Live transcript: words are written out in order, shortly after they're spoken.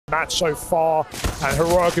match so far, and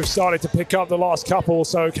Heroic have started to pick up the last couple,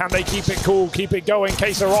 so can they keep it cool, keep it going?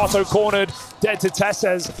 Keserato cornered, dead to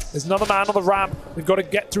Twistzz. There's another man on the ramp. They've got to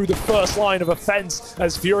get through the first line of a fence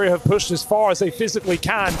as FURIA have pushed as far as they physically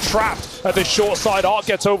can. Trapped at the short side, Art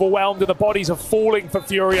gets overwhelmed and the bodies are falling for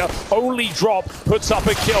FURIA. Only Drop puts up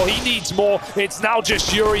a kill. He needs more. It's now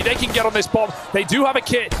just Yuurih. They can get on this bomb. They do have a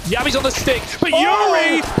kit. Yabbi's on the stick, but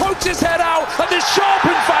Yuurih pokes his head out and the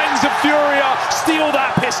sharpened fangs of FURIA steal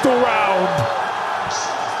that pistol round.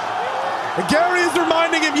 And Gary is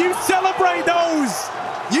reminding him, you celebrate those.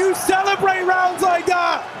 You celebrate rounds like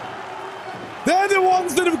that. They're the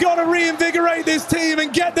ones that have got to reinvigorate this team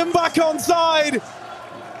and get them back on side.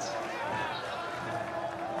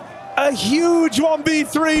 A huge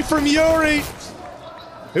 1v3 from Yuurih,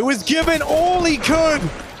 who was given all he could.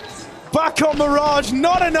 Back on Mirage,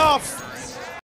 not enough.